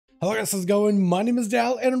Hello guys, how's it going? My name is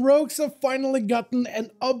Dal, and Rogues have finally gotten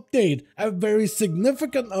an update, a very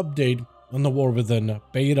significant update on the War Within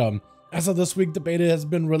beta. As of this week, the beta has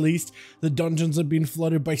been released, the dungeons have been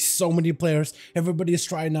flooded by so many players, everybody is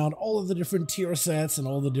trying out all of the different tier sets and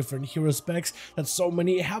all the different hero specs that so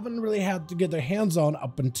many haven't really had to get their hands on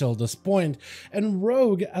up until this point. And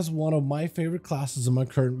Rogue, as one of my favorite classes in my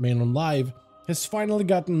current main on live, has finally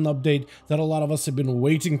gotten an update that a lot of us have been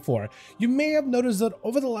waiting for. You may have noticed that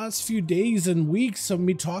over the last few days and weeks of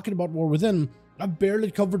me talking about War Within, I've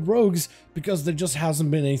barely covered rogues because there just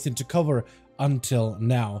hasn't been anything to cover until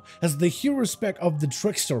now, as the hero spec of the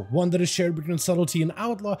Trickster, one that is shared between Subtlety and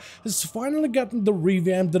Outlaw, has finally gotten the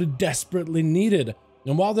revamp that it desperately needed.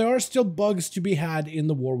 And while there are still bugs to be had in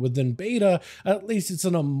the War Within beta, at least it's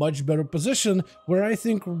in a much better position where I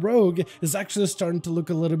think Rogue is actually starting to look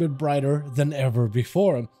a little bit brighter than ever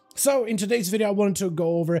before. So in today's video, I wanted to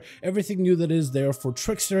go over everything new that is there for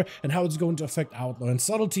Trickster and how it's going to affect Outlaw and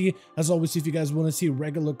Subtlety. As always, if you guys want to see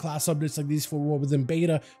regular class updates like these for War Within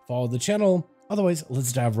beta, follow the channel. Otherwise,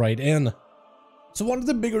 let's dive right in. So one of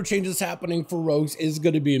the bigger changes happening for rogues is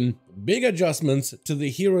going to be big adjustments to the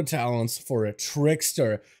hero talents for a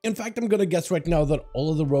Trickster. In fact, I'm going to guess right now that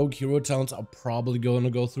all of the rogue hero talents are probably going to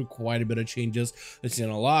go through quite a bit of changes. I've seen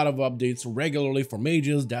a lot of updates regularly for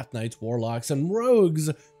mages, death knights, warlocks, and rogues.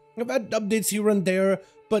 I've had updates here and there,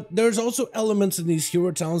 but there's also elements in these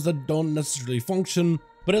hero talents that don't necessarily function.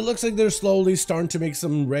 But it looks like they're slowly starting to make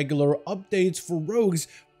some regular updates for rogues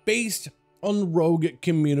based on rogue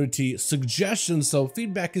community suggestions, so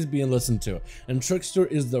feedback is being listened to, and Trickster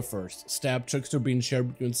is the first. Stab Trickster being shared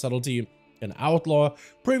between Subtlety and Outlaw.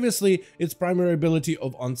 Previously, its primary ability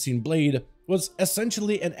of Unseen Blade was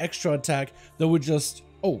essentially an extra attack that would just,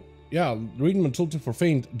 reading my tooltip for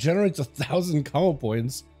Feint generates 1,000 combo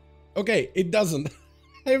points. Okay, it doesn't.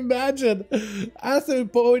 Imagine, Arthur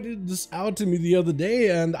pointed this out to me the other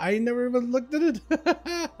day and I never even looked at it.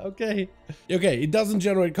 Okay, it doesn't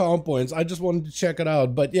generate combo points. I just wanted to check it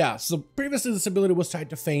out. But yeah, so previously this ability was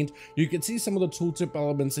tied to Feint. You can see some of the tooltip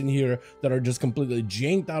elements in here that are just completely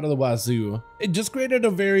janked out of the wazoo. It just created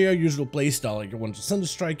a very unusual playstyle. Like you wanted to Cinder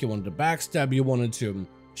Strike, you wanted to backstab, you wanted to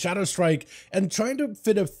Shadow Strike, and trying to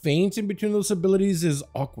fit a Feint in between those abilities is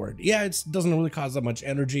awkward. Yeah, it doesn't really cause that much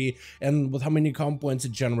energy, and with how many combo points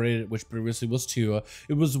it generated, which previously was 2,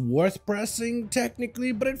 it was worth pressing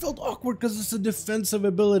technically, but it felt awkward because it's a defensive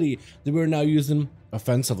ability that we're now using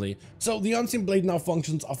offensively. So the Unseen Blade now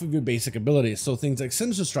functions off of your basic abilities, so things like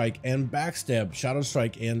Sinister Strike and Backstab, Shadow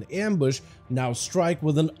Strike, and Ambush now strike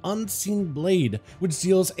with an Unseen Blade, which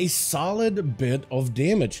deals a solid bit of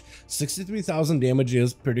damage. 63,000 damage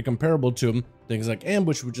is pretty comparable to things like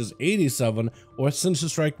Ambush, which is 87, or Sinister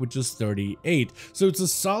Strike, which is 38. So it's a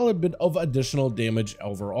solid bit of additional damage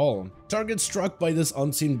overall. Targets struck by this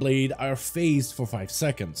Unseen Blade are phased for 5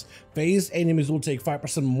 seconds. Phased enemies will take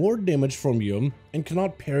 5% more damage from you and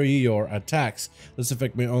cannot parry your attacks. This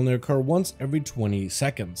effect may only occur once every 20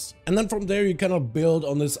 seconds. And then from there, you cannot build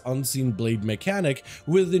on this Unseen Blade mechanic,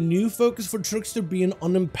 with the new focus for Trickster being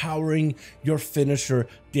on empowering your finisher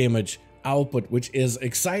damage output, which is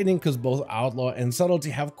exciting because both Outlaw and Subtlety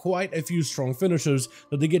have quite a few strong finishers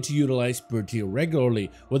that they get to utilize pretty regularly,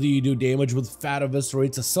 whether you do damage with fat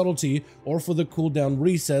eviscerates as Subtlety or for the cooldown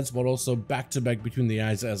resets, but also back-to-back between the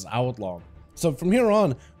eyes as Outlaw. So from here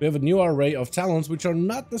on, we have a new array of talents which are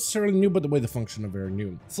not necessarily new, but the way they function are very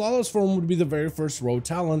new. Flawless Form would be the very first rogue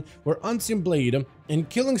talent, where Unseen Blade and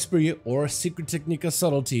Killing Spree or Secret Technique of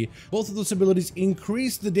Subtlety, both of those abilities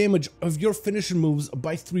increase the damage of your finisher moves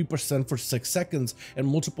by 3% for 6 seconds, and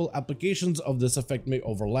multiple applications of this effect may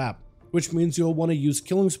overlap, which means you'll want to use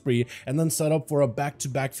Killing Spree and then set up for a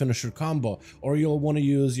back-to-back finisher combo, or you'll want to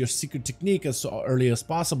use your Secret Technique as early as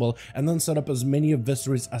possible and then set up as many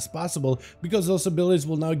eviscerates as possible, because those abilities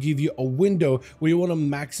will now give you a window where you want to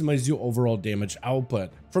maximize your overall damage output.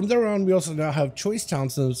 From there on, we also now have choice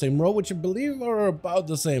talents in the same row, which I believe are about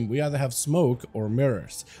the same. We either have Smoke or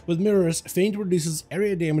Mirrors. With Mirrors, Feint reduces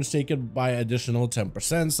area damage taken by additional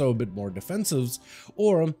 10%, so a bit more defensives,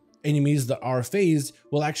 or enemies that are phased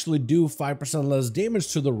will actually do 5% less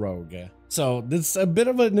damage to the rogue. So it's a bit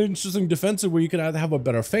of an interesting defensive where you can either have a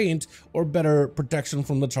better Feint or better protection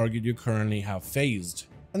from the target you currently have phased.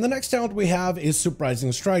 And the next talent we have is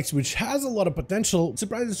Surprising Strikes, which has a lot of potential.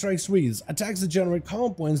 Surprising Strikes reads, attacks that generate combo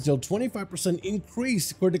points deal 25%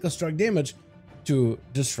 increased critical strike damage to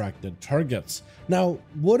distracted targets. Now,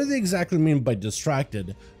 what do they exactly mean by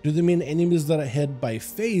distracted? Do they mean enemies that are hit by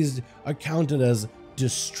phased are counted as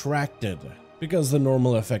distracted? Because the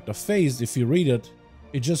normal effect of phased, if you read it,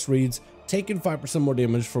 it just reads taking 5% more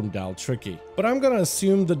damage from Dal Tricky. But I'm gonna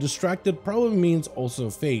assume that distracted probably means also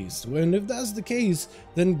phased, and if that's the case,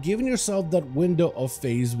 then giving yourself that window of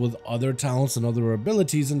phase with other talents and other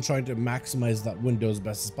abilities and trying to maximize that window as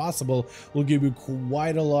best as possible will give you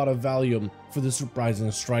quite a lot of value for the Surprising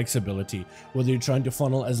Strikes ability, whether you're trying to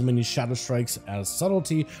funnel as many Shadow Strikes as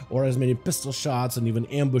Subtlety or as many pistol shots and even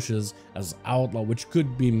ambushes as Outlaw, which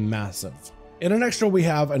could be massive. In an extra, we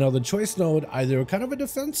have another choice node, either kind of a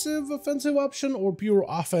defensive, offensive option or pure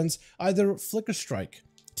offense, either Flicker Strike.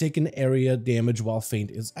 Taking area damage while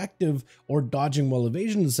feint is active, or dodging while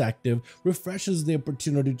evasion is active, refreshes the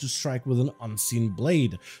opportunity to strike with an unseen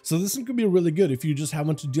blade. So this one could be really good if you just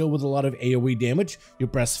happen to deal with a lot of AoE damage. You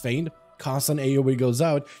press feint, constant AoE goes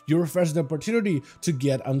out, you refresh the opportunity to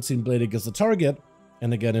get unseen blade against the target.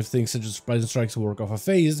 And again, if things such as Surprising Strikes work off a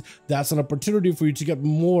phase, that's an opportunity for you to get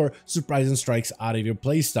more Surprising Strikes out of your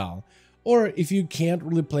playstyle. Or if you can't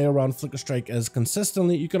really play around Flicker Strike as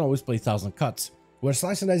consistently, you can always play 1000 Cuts, where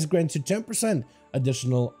Slice and Dice grants you 10%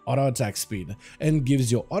 additional auto attack speed and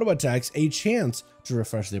gives your auto attacks a chance to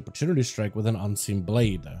refresh the opportunity strike with an unseen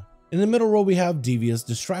blade. In the middle row, we have Devious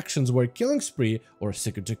Distractions, where Killing Spree or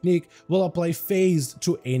Secret Technique will apply phase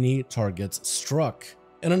to any targets struck.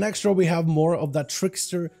 In the next row, we have more of that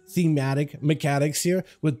Trickster thematic mechanics here,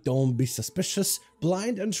 with Don't Be Suspicious,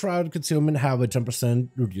 Blind and Shroud Concealment have a 10%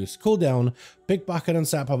 reduced cooldown, Pickpocket and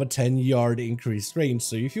Sap have a 10-yard increased range,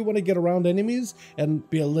 so if you want to get around enemies and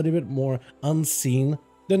be a little bit more unseen,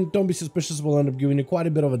 then Don't Be Suspicious will end up giving you quite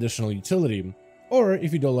a bit of additional utility. Or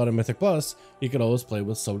if you do a lot of Mythic Plus, you can always play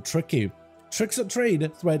with So Tricky. Trickster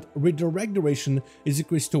Trade threat redirect duration is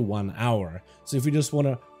increased to 1 hour. So if you just want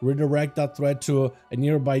to redirect that threat to a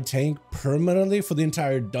nearby tank permanently for the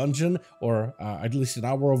entire dungeon, or at least an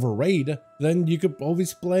hour of a raid, then you could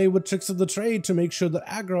always play with Tricks of the Trade to make sure that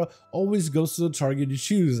aggro always goes to the target you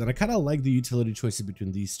choose, and I kind of like the utility choices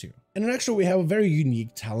between these two. In an extra, we have a very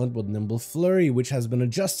unique talent with Nimble Flurry, which has been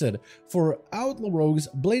adjusted. For Outlaw Rogues,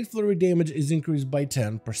 Blade Flurry damage is increased by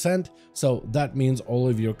 10%, so that means all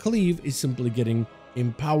of your cleave is simply getting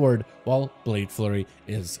empowered while Blade Flurry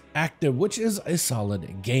is active, which is a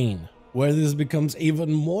solid gain. Where this becomes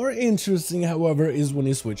even more interesting, however, is when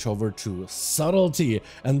you switch over to Subtlety,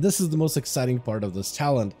 and this is the most exciting part of this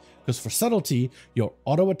talent, because for Subtlety, your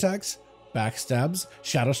auto attacks, backstabs,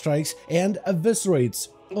 shadow strikes, and eviscerates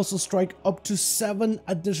also strike up to 7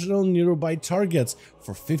 additional nearby targets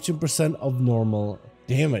for 15% of normal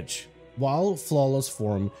damage, while Flawless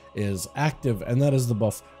Form is active, and that is the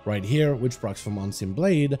buff right here, which procs from Unseen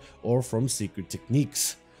Blade or from Secret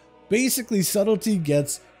Techniques. Basically, Subtlety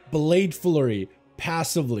gets Blade Flurry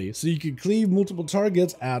passively, so you can cleave multiple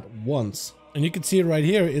targets at once. And you can see it right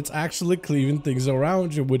here, it's actually cleaving things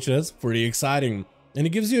around you, which is pretty exciting. And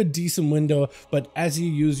it gives you a decent window, but as you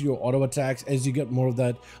use your auto attacks, as you get more of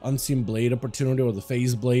that Unseen Blade opportunity or the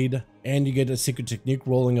Phase Blade, and you get a Secret Technique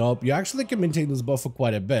rolling up, you actually can maintain this buff for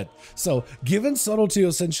quite a bit. So given Subtlety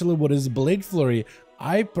essentially what is Blade Flurry,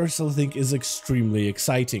 I personally think is extremely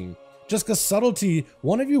exciting. Just because Subtlety,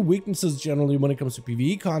 one of your weaknesses generally when it comes to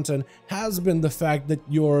PvE content, has been the fact that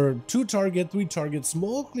your 2-target, 3-target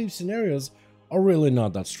small cleave scenarios are really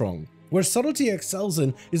not that strong. Where Subtlety excels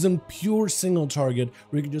in is in pure single target,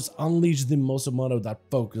 where you can just unleash the most amount of that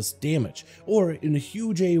focused damage, or in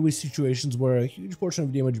huge AoE situations where a huge portion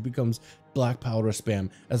of damage becomes black powder spam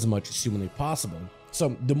as much as humanly possible.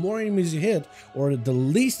 So the more enemies you hit, or the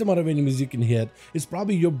least amount of enemies you can hit, is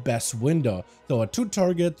probably your best window. Though a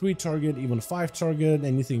 2-target, 3-target, even 5-target,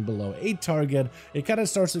 anything below 8-target, it kind of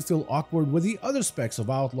starts to feel awkward, with the other specs of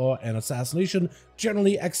Outlaw and Assassination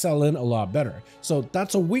generally excel in a lot better. So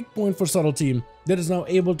that's a weak point for Subtlety that is now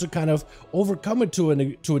able to kind of overcome it to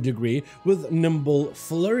a degree with Nimble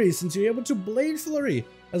Flurry, since you're able to Blade Flurry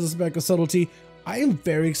as a spec of Subtlety. I am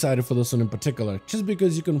very excited for this one in particular, just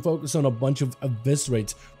because you can focus on a bunch of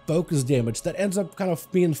eviscerates, focus damage that ends up kind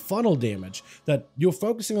of being funnel damage, that you're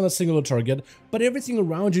focusing on a singular target, but everything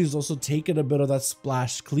around you is also taking a bit of that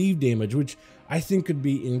splash cleave damage, which I think could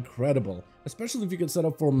be incredible, especially if you can set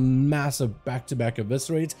up for massive back-to-back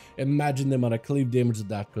eviscerates. Imagine the amount of cleave damage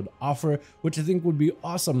that could offer, which I think would be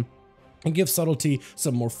awesome, and give Subtlety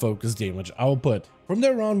some more focused damage output. From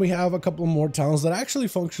there on, we have a couple more talents that actually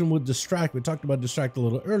function with Distract. We talked about Distract a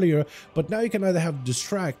little earlier, but now you can either have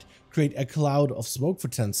Distract create a cloud of smoke for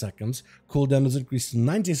 10 seconds, cooldown is increased to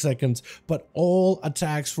 90 seconds, but all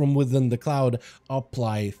attacks from within the cloud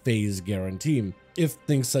apply phase guarantee. If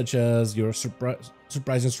things such as your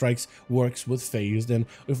Surprising Strikes works with phased, and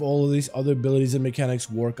if all of these other abilities and mechanics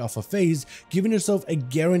work off of phase, giving yourself a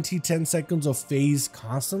guaranteed 10 seconds of phase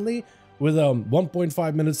constantly, with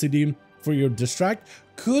 1.5 minute CD, for your distract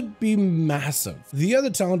could be massive. The other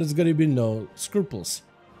talent is going to be No Scruples,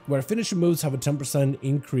 where finisher moves have a 10%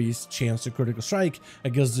 increased chance to critical strike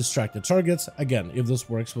against distracted targets. Again, if this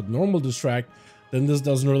works with normal distract, then this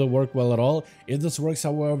doesn't really work well at all. If this works,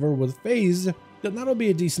 however, with phase, then that'll be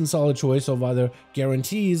a decent solid choice of either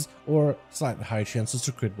guarantees or slightly higher chances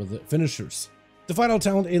to crit with the finishers. The final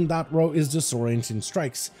talent in that row is Disorienting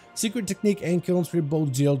Strikes. Secret Technique and Killing Spree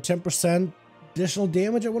both deal 10% additional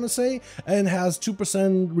damage, I want to say, and has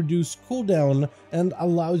 2% reduced cooldown and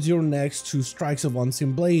allows your next 2 strikes of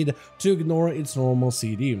Unseen Blade to ignore its normal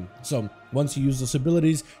CD. So once you use those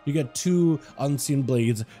abilities, you get 2 Unseen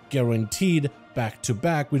Blades guaranteed back to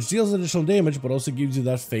back, which deals additional damage but also gives you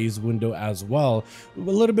that phase window as well. A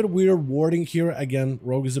little bit weird warding here. Again,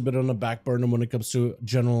 Rogue is a bit on the back burner when it comes to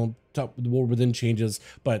general top war within changes,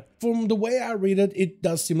 but from the way I read it, it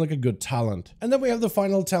does seem like a good talent. And then we have the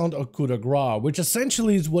final talent of Coup de Grace, which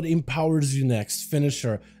essentially is what empowers your next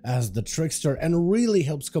finisher as the Trickster and really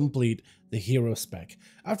helps complete the hero spec.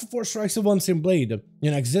 After 4 strikes of Unseen Blade,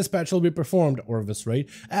 your next dispatch will be performed, or eviscerate,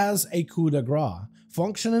 as a Coup de Grace,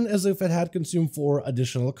 functioning as if it had consumed 4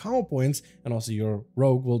 additional combo points, and also your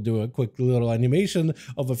rogue will do a quick little animation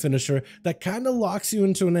of a finisher that kind of locks you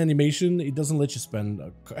into an animation. It doesn't let you spend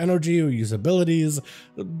energy or use abilities,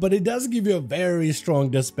 but it does give you a very strong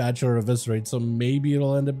dispatch or eviscerate, so maybe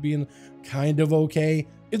it'll end up being kind of okay.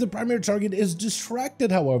 If the primary target is distracted,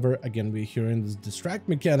 however, again we're hearing this distract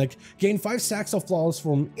mechanic, gain 5 stacks of flawless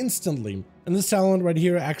form instantly. And this talent right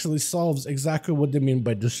here actually solves exactly what they mean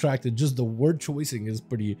by distracted. Just the word choicing is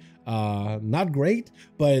pretty not great,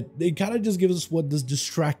 but it kind of just gives us what this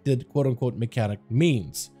distracted quote-unquote mechanic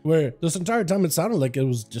means. Where this entire time it sounded like it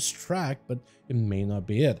was distract, but it may not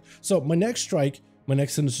be it. So my next strike, my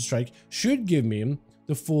next sinister strike, should give me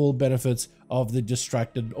the full benefits of the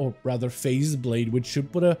distracted, or rather phased blade, which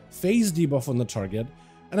should put a phase debuff on the target.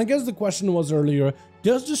 And I guess the question was earlier,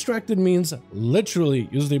 does distracted means literally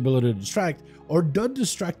use the ability to distract, or does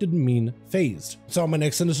distracted mean phased? So my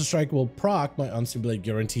next sinister strike will proc my Unseen Blade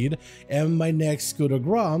guaranteed, and my next Coup de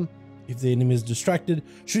Grace, if the enemy is distracted,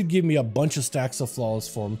 should give me a bunch of stacks of flawless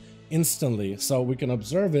form instantly. So we can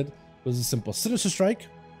observe it with a simple sinister strike.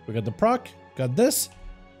 We got the proc, got this,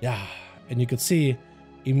 yeah, and you can see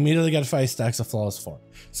immediately got 5 stacks of flawless form.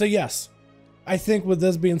 So yes, I think with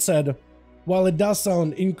this being said, while it does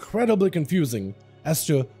sound incredibly confusing as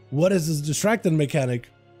to what is this distracted mechanic,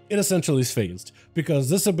 it essentially is phased, because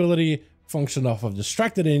this ability functioned off of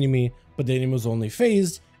distracted enemy, but the enemy was only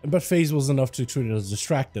phased, but phase was enough to treat it as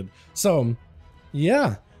distracted. So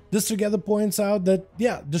yeah, this together points out that,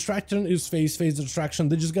 yeah, distraction is phase distraction.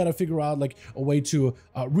 They just gotta figure out like a way to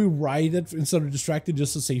rewrite it instead of distracted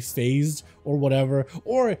just to say phased or whatever,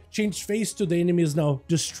 or change phase to the enemy is now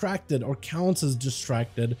distracted or counts as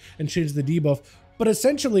distracted and change the debuff. But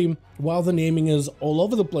essentially, while the naming is all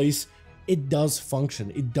over the place, it does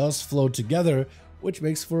function, it does flow together, which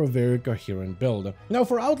makes for a very coherent build. Now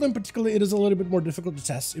for Outlaw in particular, it is a little bit more difficult to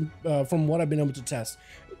test from what I've been able to test.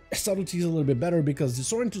 Subtlety is a little bit better because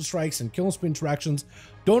disoriented strikes and killing spree interactions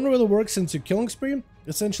don't really work, since your killing spree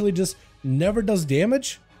essentially just never does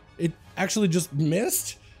damage. It actually just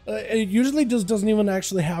missed. It usually just doesn't even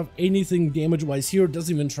actually have anything damage-wise here. It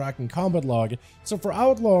doesn't even track in combat log. So for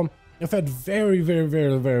Outlaw, I've had very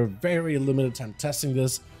limited time testing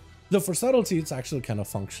this. Though for Subtlety, it's actually kind of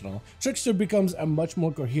functional. Trickster becomes a much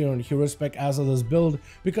more coherent hero spec as of this build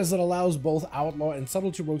because it allows both Outlaw and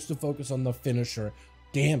Subtlety rogues to focus on the finisher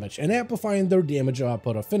damage and amplifying their damage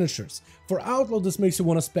output of finishers. For Outlaw, this makes you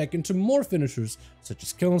want to spec into more finishers, such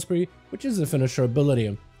as Killing Spree, which is a finisher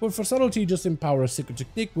ability. But for Subtlety, just empower Secret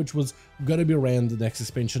Technique, which was gonna be ran the next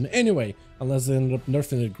expansion anyway, unless they ended up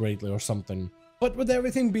nerfing it greatly or something. But with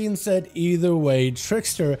everything being said, either way,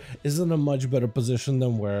 Trickster is in a much better position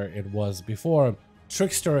than where it was before.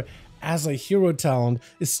 Trickster, as a hero talent,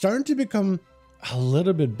 is starting to become a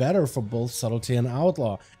little bit better for both Subtlety and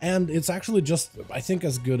Outlaw, and it's actually just, I think,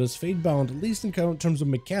 as good as Fatebound, at least in terms of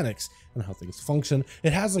mechanics and how things function.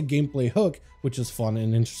 It has a gameplay hook, which is fun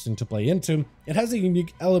and interesting to play into. It has a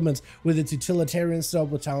unique element with its utilitarian stuff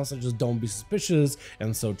with talents such as Don't Be Suspicious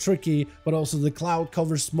and So Tricky, but also the cloud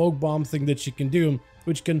cover smoke bomb thing that you can do,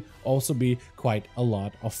 which can also be quite a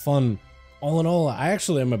lot of fun. All in all, I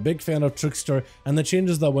actually am a big fan of Trickster and the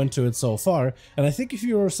changes that went to it so far, and I think if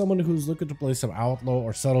you're someone who's looking to play some Outlaw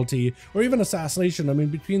or Subtlety, or even Assassination, I mean,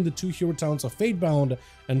 between the 2 hero talents of Fatebound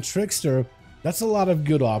and Trickster, that's a lot of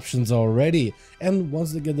good options already. And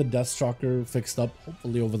once they get the Deathstalker fixed up,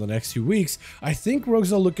 hopefully over the next few weeks, I think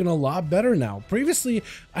rogues are looking a lot better now. Previously,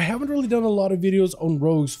 I haven't really done a lot of videos on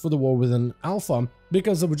rogues for the War Within Alpha,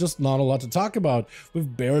 because there was just not a lot to talk about.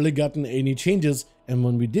 We've barely gotten any changes, and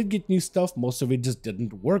when we did get new stuff, most of it just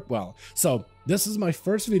didn't work well. So this is my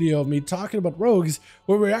first video of me talking about rogues,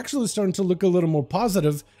 where we're actually starting to look a little more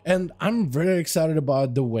positive, and I'm very excited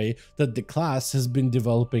about the way that the class has been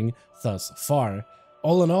developing thus far.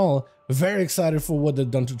 All in all, very excited for what they've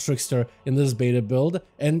done to Trickster in this beta build,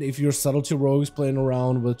 and if you're Subtlety rogues playing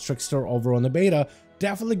around with Trickster over on the beta,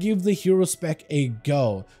 definitely give the hero spec a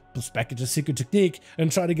go. Spec it to secret technique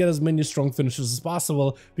and try to get as many strong finishes as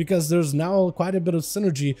possible, because there's now quite a bit of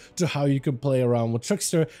synergy to how you can play around with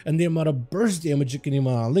Trickster and the amount of burst damage you can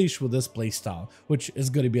even unleash with this playstyle, which is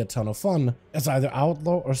going to be a ton of fun as either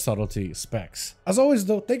Outlaw or Subtlety specs. As always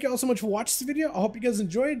though, thank you all so much for watching this video. I hope you guys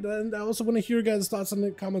enjoyed, and I also want to hear your guys' thoughts in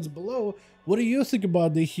the comments below. What do you think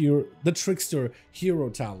about the Trickster hero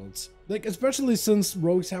talents? Like, especially since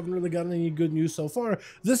rogues haven't really gotten any good news so far,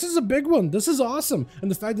 this is a big one. This is awesome,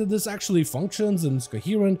 and the fact that this actually functions and is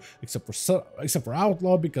coherent, except for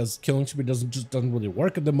Outlaw, because killing spree doesn't really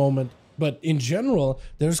work at the moment. But in general,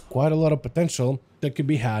 there's quite a lot of potential that could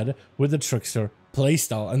be had with the Trickster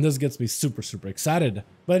playstyle, and this gets me super excited.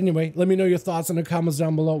 But anyway, let me know your thoughts in the comments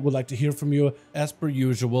down below. Would like to hear from you as per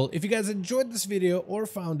usual. If you guys enjoyed this video or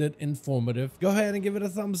found it informative, go ahead and give it a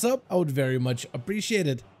thumbs up. I would very much appreciate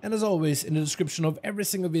it. And as always, in the description of every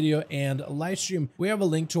single video and live stream, we have a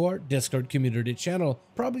link to our Discord community channel.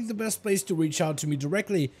 Probably the best place to reach out to me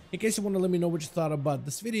directly in case you want to let me know what you thought about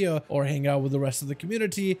this video, or hang out with the rest of the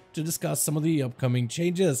community to discuss some of the upcoming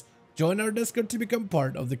changes. Join our Discord to become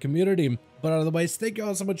part of the community. But otherwise, thank you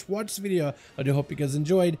all so much for watching this video. I do hope you guys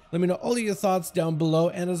enjoyed. Let me know all of your thoughts down below.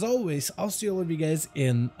 And as always, I'll see all of you guys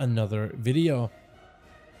in another video.